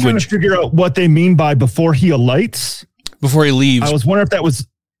 Old-timey language. I was trying to figure out what they mean by before he alights. Before he leaves. I was wondering if that was...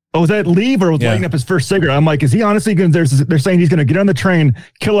 Oh, was that leave or was lighting up his first cigarette? I'm like, is he honestly going to, they're saying he's going to get on the train,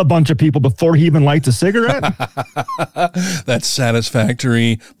 kill a bunch of people before he even lights a cigarette? That's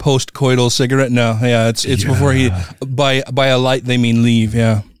satisfactory post-coital cigarette. No, yeah, it's before he, by a light, they mean leave.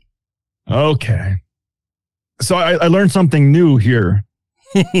 Yeah. Okay. So I learned something new here.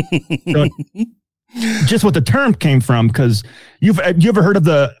 Just what the term came from, because you ever heard of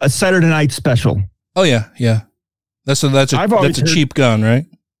a Saturday Night Special? Oh yeah. Yeah. That's a cheap gun, right?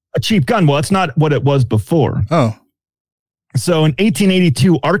 A cheap gun. Well, it's not what it was before. Oh. So in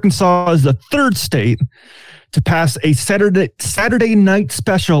 1882, Arkansas is the third state to pass a Saturday Night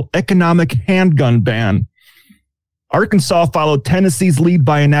Special economic handgun ban. Arkansas followed Tennessee's lead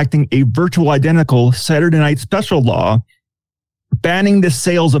by enacting a virtual identical Saturday Night Special law, banning the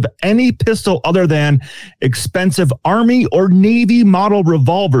sales of any pistol other than expensive Army or Navy model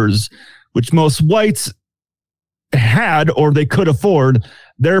revolvers, which most whites had or they could afford,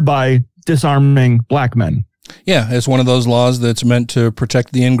 thereby disarming black men. Yeah, it's one of those laws that's meant to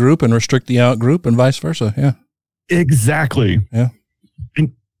protect the in-group and restrict the out-group and vice versa. Yeah. Exactly. Yeah.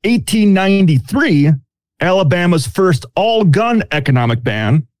 In 1893, Alabama's first all-gun economic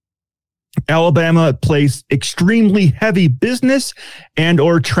ban, Alabama placed extremely heavy business and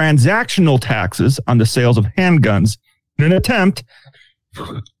or transactional taxes on the sales of handguns in an attempt,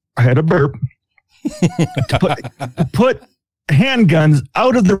 I had a burp, to put handguns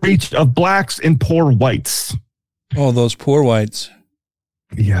out of the reach of blacks and poor whites. Oh, those poor whites.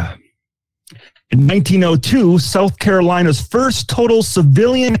 Yeah. In 1902, South Carolina's first total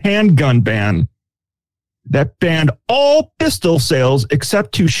civilian handgun ban that banned all pistol sales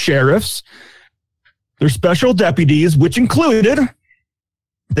except to sheriffs, their special deputies, which included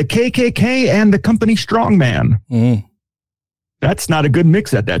the KKK and the company strongman. Mm. That's not a good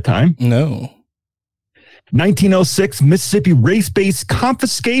mix at that time. No. 1906, Mississippi race-based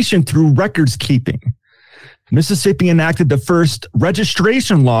confiscation through records keeping. Mississippi enacted the first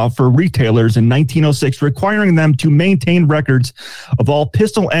registration law for retailers in 1906, requiring them to maintain records of all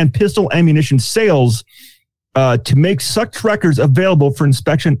pistol and pistol ammunition sales to make such records available for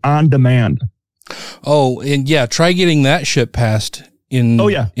inspection on demand. Oh, and yeah, try getting that shit passed in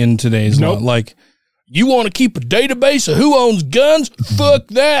today's law. Like, you want to keep a database of who owns guns? Fuck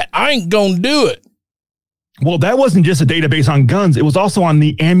that. I ain't gonna do it. Well, that wasn't just a database on guns. It was also on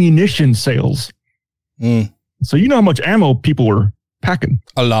the ammunition sales. Mm. So you know how much ammo people were packing.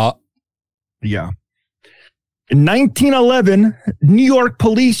 A lot. Yeah. In 1911, New York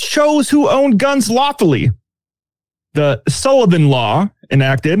police chose who owned guns lawfully. The Sullivan Law,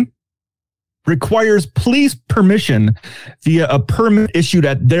 enacted, requires police permission via a permit issued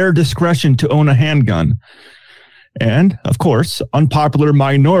at their discretion to own a handgun. And, of course, unpopular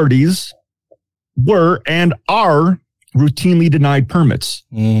minorities were and are routinely denied permits.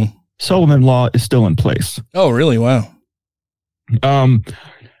 Mm. Sullivan Law is still in place. Oh, really? Wow. Among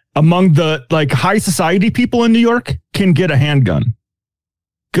the high society people in New York can get a handgun.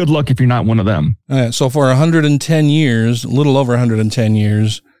 Good luck if you're not one of them. So for 110 years, a little over 110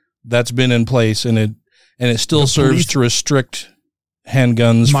 years, that's been in place, and it still serves to restrict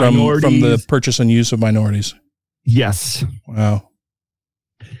handguns from the purchase and use of minorities. Yes. Wow.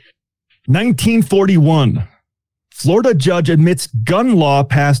 1941. Florida judge admits gun law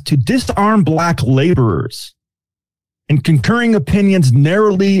passed to disarm black laborers. In concurring opinions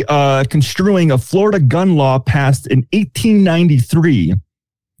narrowly construing a Florida gun law passed in 1893,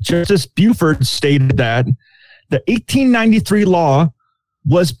 Justice Buford stated that the 1893 law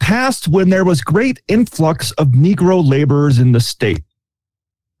was passed when there was great influx of Negro laborers in the state,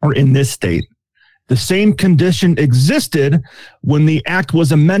 or in this state. The same condition existed when the act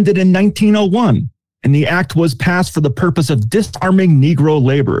was amended in 1901, and the act was passed for the purpose of disarming Negro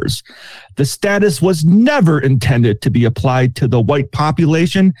laborers. The status was never intended to be applied to the white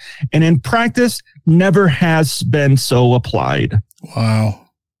population, and in practice, never has been so applied. Wow.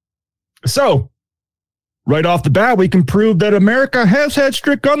 So, right off the bat, we can prove that America has had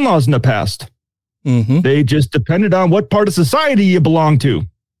strict gun laws in the past. Mm-hmm. They just depended on what part of society you belong to.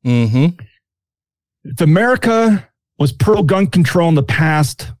 Mm-hmm. If America was pro-gun control in the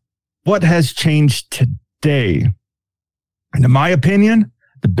past, what has changed today? And in my opinion,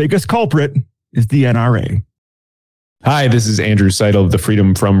 the biggest culprit is the NRA. Hi, this is Andrew Seidel of the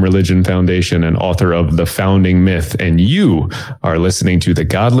Freedom from Religion Foundation and author of The Founding Myth, and you are listening to The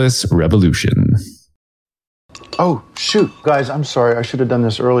Godless Revolution. Oh, shoot. Guys, I'm sorry. I should have done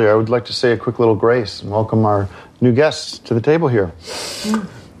this earlier. I would like to say a quick little grace and welcome our new guests to the table here.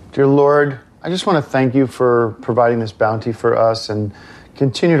 Dear Lord, I just want to thank you for providing this bounty for us and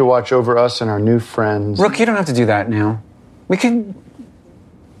continue to watch over us and our new friends. Rook, you don't have to do that now.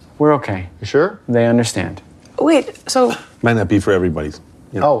 We're okay. You sure? They understand. Wait, so... Might not be for everybody.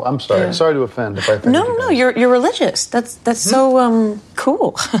 You know. Oh, I'm sorry. Yeah. Sorry to offend if I offended you. No, you're religious. That's so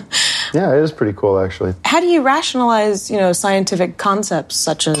cool. Yeah, it is pretty cool, actually. How do you rationalize, scientific concepts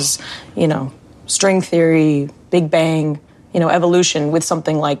such as, string theory, Big Bang, evolution with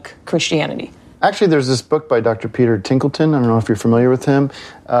something like Christianity? Actually, there's this book by Dr. Peter Tinkleton. I don't know if you're familiar with him.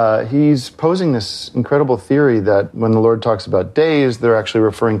 He's posing this incredible theory that when the Lord talks about days, they're actually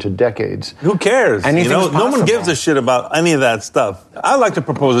referring to decades. Who cares? Anything's No one possible. gives a shit about any of that stuff. I like to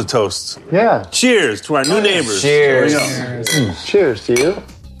propose a toast. Yeah. Cheers to our new neighbors. Cheers. There we go. Cheers to you.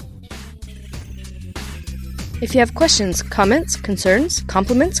 If you have questions, comments, concerns,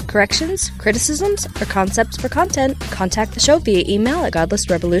 compliments, corrections, criticisms, or concepts for content, contact the show via email at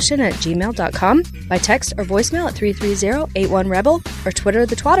godlessrevolution@gmail.com, by text or voicemail at 330-81-REBEL, or Twitter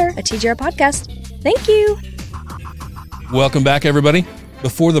the twatter at TGR Podcast. Thank you! Welcome back, everybody.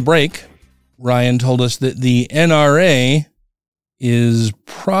 Before the break, Ryan told us that the NRA is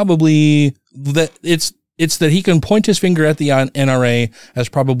probably that it's that he can point his finger at the NRA as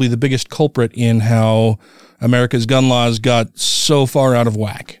probably the biggest culprit in how America's gun laws got so far out of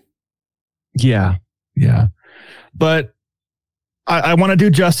whack. Yeah. But I want to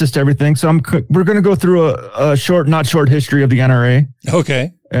do justice to everything, so we're going to go through a not short history of the NRA.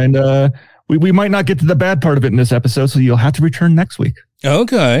 Okay. And we might not get to the bad part of it in this episode, so you'll have to return next week.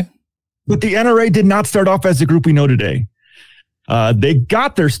 Okay. But the NRA did not start off as the group we know today. They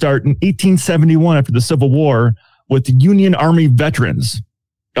got their start in 1871 after the Civil War with Union Army veterans,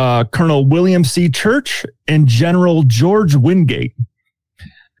 Colonel William C. Church and General George Wingate.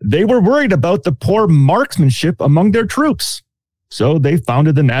 They were worried about the poor marksmanship among their troops, so they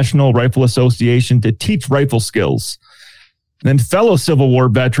founded the National Rifle Association to teach rifle skills. Then fellow Civil War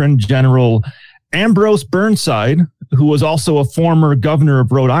veteran General Ambrose Burnside, who was also a former governor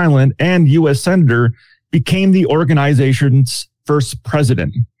of Rhode Island and U.S. Senator, became the organization's first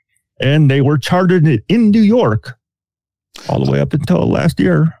president. And they were chartered in New York all the way up until last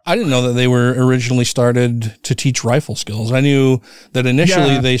year. I didn't know that they were originally started to teach rifle skills. I knew that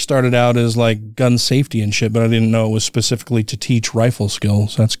initially they started out as like gun safety and shit, but I didn't know it was specifically to teach rifle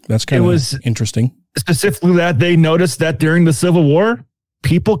skills. That's kind of interesting. Specifically that they noticed that during the Civil War,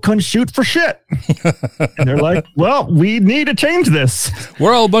 people couldn't shoot for shit. And they're like, well, we need to change this.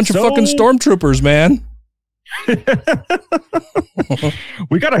 We're all a bunch of fucking stormtroopers, man.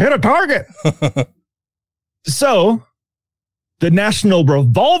 We got to hit a target. So the National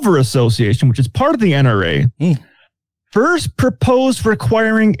Revolver Association, which is part of the NRA, first proposed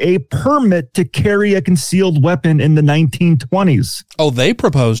requiring a permit to carry a concealed weapon in the 1920s. Oh, they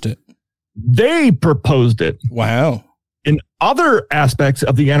proposed it. They proposed it. Wow. In other aspects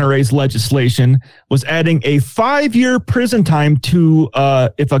of the NRA's legislation was adding a 5-year prison time to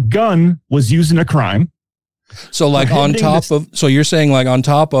if a gun was used in a crime. So like on top of, so you're saying like on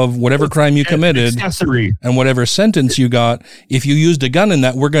top of whatever crime you committed accessory and whatever sentence you got, if you used a gun in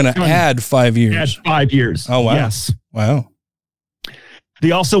that, we're going to add 5 years. Add 5 years. Oh, wow. Yes. Wow.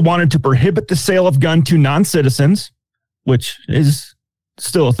 They also wanted to prohibit the sale of gun to non-citizens, which is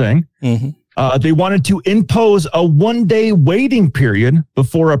still a thing. Mm-hmm. They wanted to impose a 1-day waiting period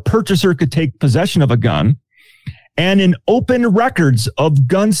before a purchaser could take possession of a gun, and an open records of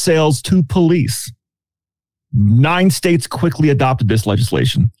gun sales to police. 9 states quickly adopted this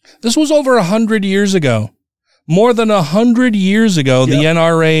legislation. This was over 100 years ago. More than 100 years ago, the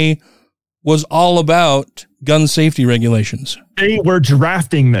NRA was all about gun safety regulations. They were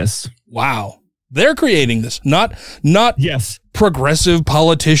drafting this. Wow. They're creating this, not yes, progressive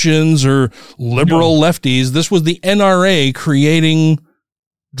politicians or liberal lefties. This was the NRA creating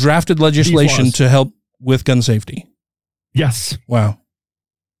drafted legislation to help with gun safety. Yes. Wow.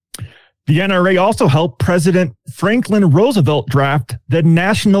 The NRA also helped President Franklin Roosevelt draft the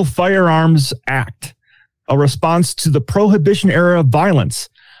National Firearms Act, a response to the Prohibition era violence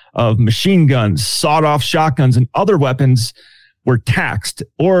of machine guns, sawed-off shotguns, and other weapons were taxed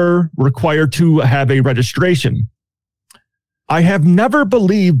or required to have a registration. I have never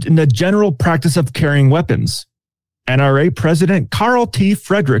believed in the general practice of carrying weapons, NRA President Carl T.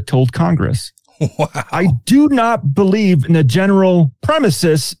 Frederick told Congress. Wow. I do not believe in the general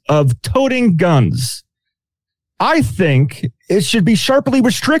premises of toting guns. I think it should be sharply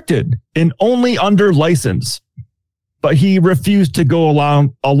restricted and only under license. But he refused to go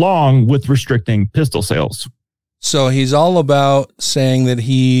along with restricting pistol sales. So he's all about saying that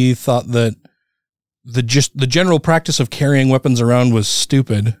he thought that the general practice of carrying weapons around was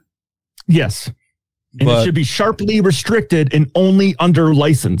stupid. Yes. And it should be sharply restricted and only under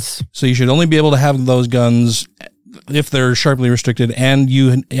license. So you should only be able to have those guns if they're sharply restricted, and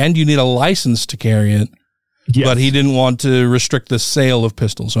you need a license to carry it. Yes. But he didn't want to restrict the sale of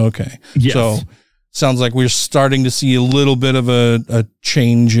pistols. Okay. Yes. So sounds like we're starting to see a little bit of a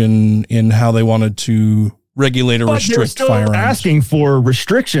change in how they wanted to regulate or restrict firearms. Asking for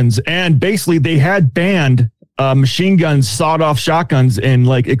restrictions, and basically they had banned machine guns, sawed-off shotguns, and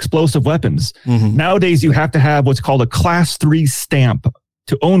like explosive weapons. Mm-hmm. Nowadays, you have to have what's called a Class 3 stamp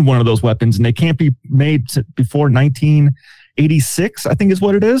to own one of those weapons, and they can't be made before 1986, I think is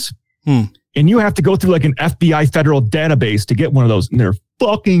what it is. And you have to go through like an FBI federal database to get one of those, and they're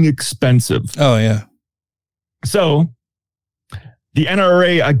fucking expensive. Oh, yeah. So the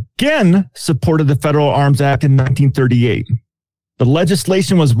NRA again supported the Federal Arms Act in 1938. The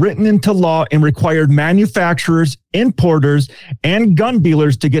legislation was written into law and required manufacturers, importers, and gun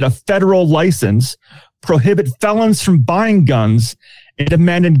dealers to get a federal license, prohibit felons from buying guns, and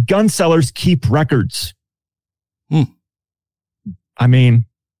demanded gun sellers keep records. I mean,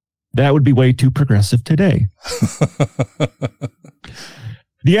 that would be way too progressive today.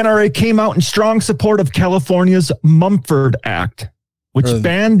 The NRA came out in strong support of California's Mumford Act, which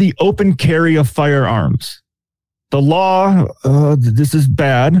banned the open carry of firearms. The law, this is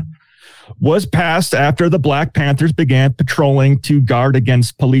bad, was passed after the Black Panthers began patrolling to guard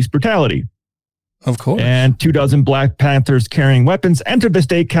against police brutality. Of course. And 24 Black Panthers carrying weapons entered the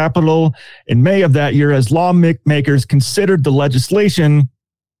state capitol in May of that year as lawmakers considered the legislation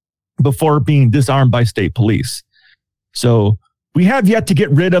before being disarmed by state police. So we have yet to get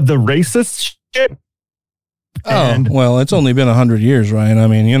rid of the racist shit. Well, it's only been 100 years, right? I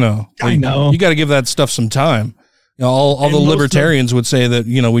mean, I know. You got to give that stuff some time. All the libertarians would say that,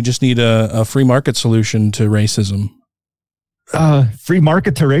 we just need a free market solution to racism. Free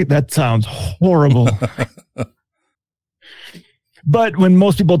market to rate? That sounds horrible. But when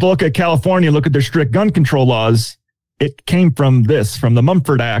most people look at California, look at their strict gun control laws, it came from the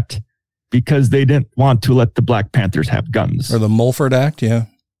Mumford Act, because they didn't want to let the Black Panthers have guns. Or the Mulford Act, yeah.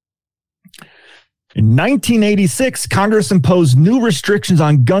 In 1986, Congress imposed new restrictions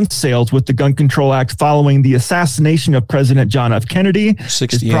on gun sales with the Gun Control Act following the assassination of President John F. Kennedy.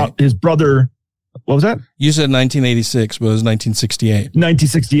 68. His brother, what was that? You said 1986, but it was 1968.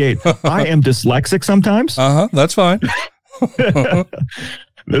 1968. I am dyslexic sometimes. That's fine.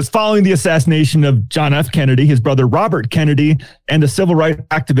 This following the assassination of John F. Kennedy, his brother Robert Kennedy, and the civil rights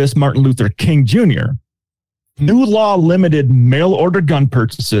activist Martin Luther King Jr. New law limited mail-order gun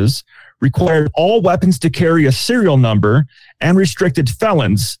purchases, required all weapons to carry a serial number, and restricted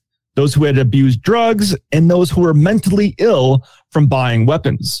felons, those who had abused drugs, and those who were mentally ill from buying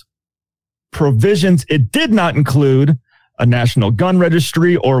weapons. Provisions it did not include a national gun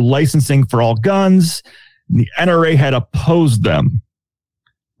registry or licensing for all guns. The NRA had opposed them,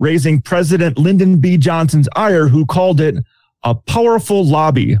 raising President Lyndon B. Johnson's ire, who called it a powerful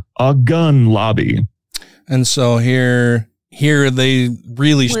lobby, a gun lobby. And so here they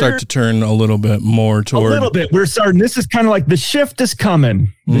really start to turn a little bit more toward... A little bit. We're starting. This is kind of like the shift is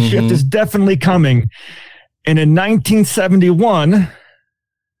coming. The shift is definitely coming. And in 1971,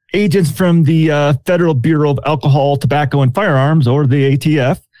 agents from the Federal Bureau of Alcohol, Tobacco, and Firearms, or the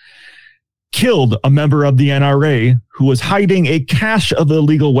ATF, killed a member of the NRA who was hiding a cache of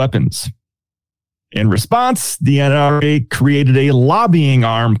illegal weapons. In response, the NRA created a lobbying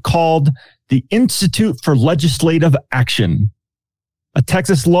arm called the Institute for Legislative Action. A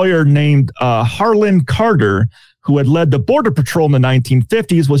Texas lawyer named Harlan Carter, who had led the Border Patrol in the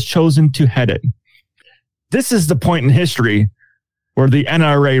 1950s, was chosen to head it. This is the point in history where the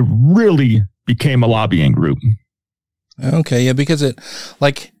NRA really became a lobbying group. Okay, yeah, because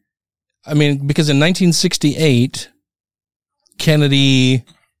because in 1968, Kennedy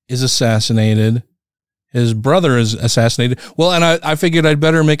is assassinated. His brother is assassinated. Well, and I figured I'd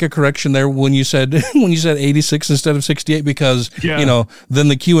better make a correction there when you said 86 instead of 68, because then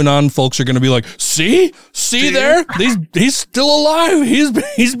the QAnon folks are going to be like, see there, he's still alive.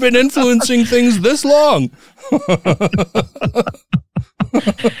 He's been influencing things this long.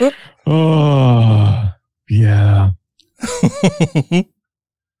 Oh, yeah.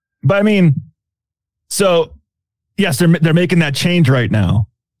 But I mean, so yes, they're making that change right now,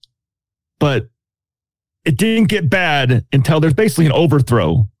 but it didn't get bad until there's basically an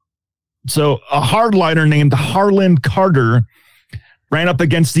overthrow. So a hardliner named Harlan Carter ran up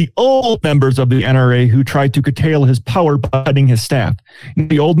against the old members of the NRA who tried to curtail his power by cutting his staff.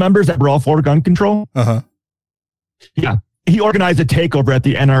 The old members that were all for gun control. Uh-huh. Yeah. He organized a takeover at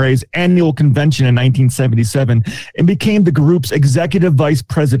the NRA's annual convention in 1977 and became the group's executive vice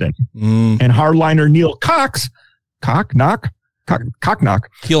president. And hardliner Neil Cocknock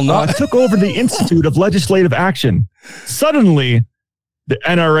took over the Institute of Legislative Action. Suddenly, the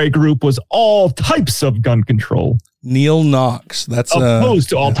NRA group was all types of gun control. Neil Knox, that's opposed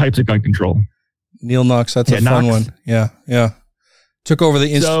to all types of gun control. Neil Knox, that's a fun one. Yeah. Took over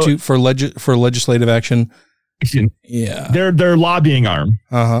the Institute for Legislative Action. Yeah, their lobbying arm.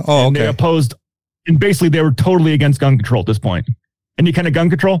 Oh, okay. And they opposed, and basically they were totally against gun control at this point. Any kind of gun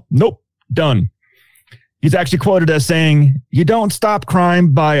control? Nope, done. He's actually quoted as saying, "You don't stop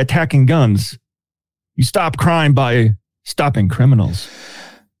crime by attacking guns. You stop crime by stopping criminals."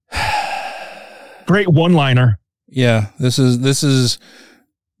 Great one-liner. Yeah, this is.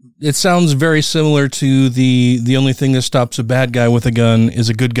 It sounds very similar to the only thing that stops a bad guy with a gun is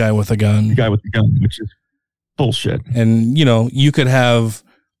a good guy with a gun. The guy with the gun, which is bullshit. And, you could have,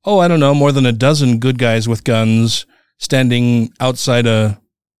 I don't know, more than a dozen good guys with guns standing outside a,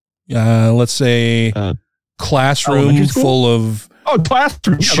 let's say, classroom full of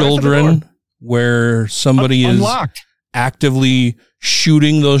children where somebody is actively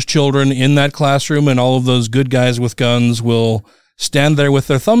shooting those children in that classroom, and all of those good guys with guns will stand there with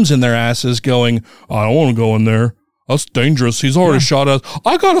their thumbs in their asses going, I don't want to go in there. That's dangerous. He's already shot us.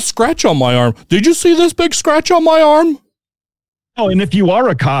 I got a scratch on my arm. Did you see this big scratch on my arm? Oh, and if you are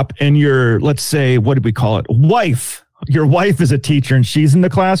a cop and your, let's say, what do we call it? Your wife is a teacher and she's in the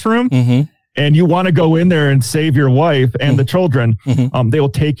classroom, and you want to go in there and save your wife and the children, they will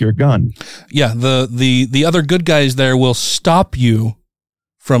take your gun. Yeah, the other good guys there will stop you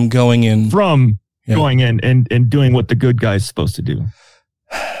from going in. Going in and doing what the good guy's supposed to do.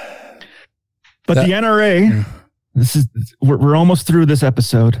 But the NRA... We're almost through this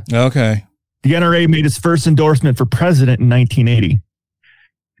episode. Okay. The NRA made its first endorsement for president in 1980.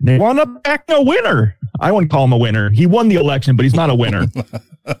 They wound up back a winner. I wouldn't call him a winner. He won the election, but he's not a winner.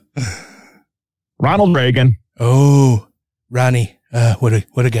 Ronald Reagan. Oh, Ronnie. What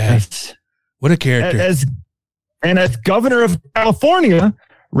a guy. What a character. As governor of California,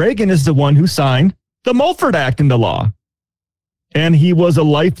 Reagan is the one who signed the Mulford Act into law. And he was a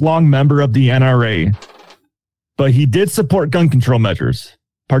lifelong member of the NRA. But he did support gun control measures,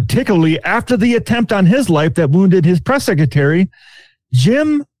 particularly after the attempt on his life that wounded his press secretary,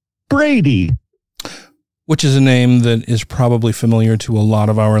 Jim Brady. Which is a name that is probably familiar to a lot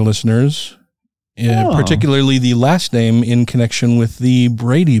of our listeners, particularly the last name in connection with the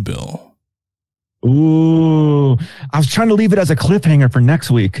Brady Bill. Ooh, I was trying to leave it as a cliffhanger for next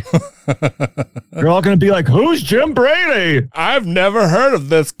week. You're all going to be like, who's Jim Brady? I've never heard of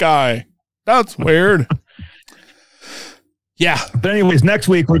this guy. That's weird. Yeah. But anyways, next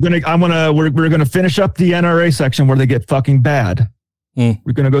week we're gonna finish up the NRA section where they get fucking bad.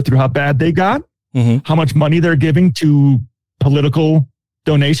 We're gonna go through how bad they got, how much money they're giving to political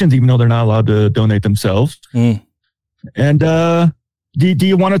donations, even though they're not allowed to donate themselves. And do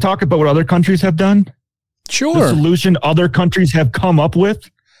you want to talk about what other countries have done? Sure. The solution other countries have come up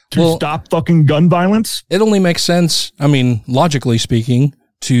with to stop fucking gun violence? It only makes sense, I mean, logically speaking,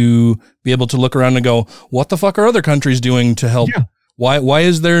 to be able to look around and go, what the fuck are other countries doing to help? Yeah. Why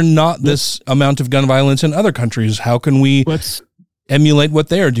is there not this amount of gun violence in other countries? How can we emulate what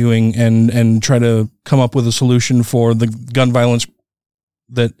they are doing and try to come up with a solution for the gun violence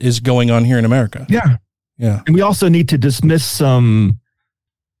that is going on here in America. Yeah. Yeah. And we also need to dismiss some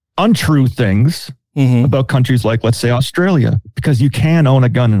untrue things about countries like, let's say, Australia, because you can own a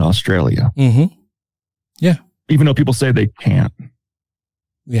gun in Australia. Mm-hmm. Yeah. Even though people say they can't.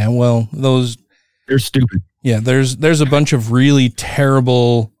 Yeah, well, they're stupid. Yeah, there's a bunch of really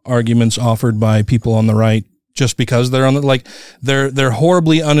terrible arguments offered by people on the right just because they're on the, like, they're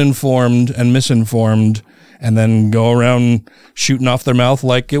horribly uninformed and misinformed, and then go around shooting off their mouth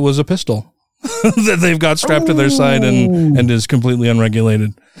like it was a pistol that they've got strapped to their side and is completely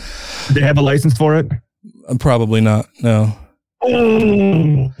unregulated. Do they have a license for it? Probably not. No.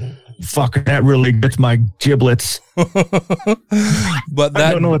 Oh, fuck, that really gets my giblets. But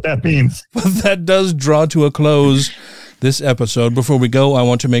I don't know what that means. But that does draw to a close this episode. Before we go, I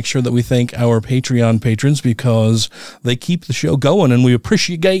want to make sure that we thank our Patreon patrons because they keep the show going, and we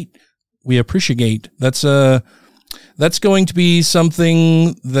appreciate. That's going to be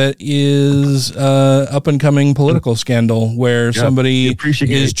something that is up and coming political scandal where somebody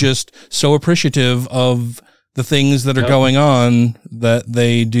is just so appreciative of the things that are going on that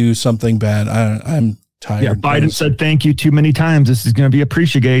they do something bad. I'm tired. Yeah, Biden said thank you too many times. This is going to be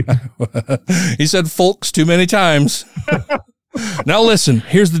appreciate. He said folks too many times. Now listen,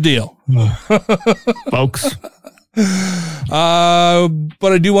 here's the deal. Folks. But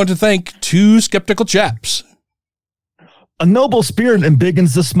I do want to thank two skeptical chaps. A noble spirit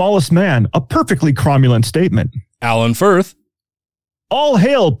embiggens the smallest man. A perfectly cromulent statement. Alan Firth. All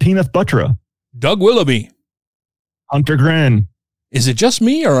hail Peneth Buttra. Doug Willoughby. Hunter Grin. Is it just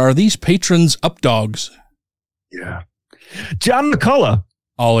me, or are these patrons updogs? Yeah. John McCullough.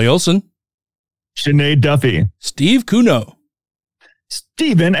 Ollie Olson. Sinead Duffy. Steve Kuno.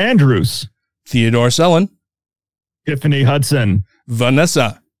 Stephen Andrews. Theodore Sellen. Tiffany Hudson.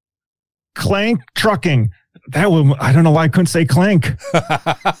 Vanessa. Clank Trucking. That one, I don't know why I couldn't say Clank.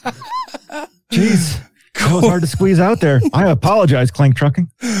 Jeez. That was hard to squeeze out there. I apologize, Clank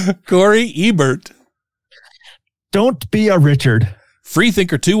Trucking. Corey Ebert. Don't be a Richard.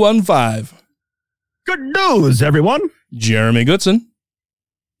 Freethinker 215. Good news, everyone. Jeremy Goodson.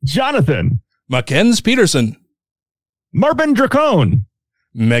 Jonathan. Mackenzie Peterson. Marvin Dracone.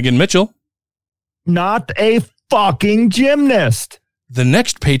 Megan Mitchell. Not a fucking gymnast. The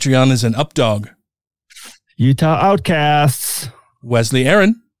next Patreon is an updog. Utah Outcasts. Wesley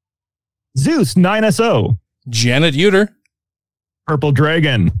Aaron. Zeus 9SO. Janet Uter. Purple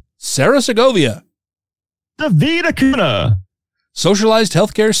Dragon. Sarah Segovia. David Acuna. Socialized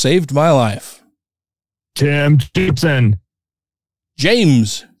Healthcare saved my life. Tim Gibson.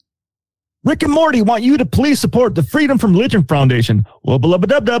 James. Rick and Morty want you to please support the Freedom from Religion Foundation.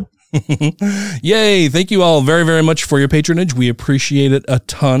 Wubba-lubba-dub-dub. Yay. Thank you all very, very much for your patronage. We appreciate it a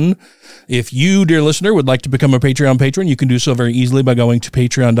ton. If you, dear listener, would like to become a Patreon patron, you can do so very easily by going to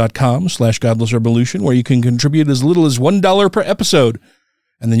patreon.com/godlessrevolution, where you can contribute as little as $1 per episode.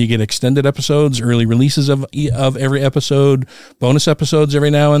 And then you get extended episodes, early releases of every episode, bonus episodes every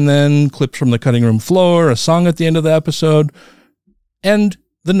now and then, clips from the cutting room floor, a song at the end of the episode, and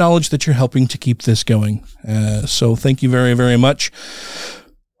the knowledge that you're helping to keep this going. So thank you very, very much.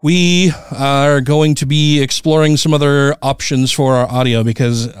 We are going to be exploring some other options for our audio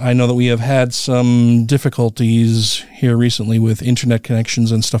because I know that we have had some difficulties here recently with internet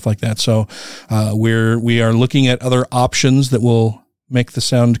connections and stuff like that. So we are looking at other options that will make the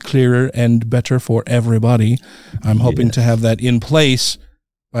sound clearer and better for everybody. I'm hoping to have that in place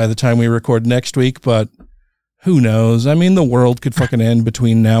by the time we record next week, but who knows? I mean, the world could fucking end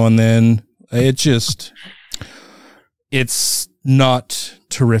between now and then. It's not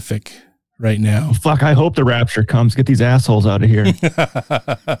terrific right now. Fuck, I hope the rapture comes. Get these assholes out of here.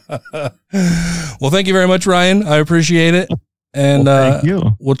 Well, thank you very much, Ryan. I appreciate it. And thank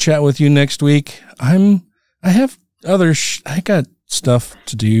you. We'll chat with you next week. I got stuff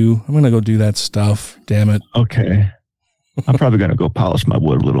to do. I'm going to go do that stuff. Damn it. Okay. I'm probably going to go polish my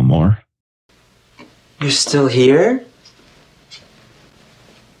wood a little more. You're still here?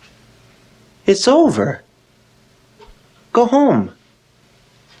 It's over. Go home.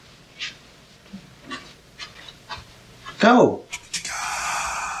 Go.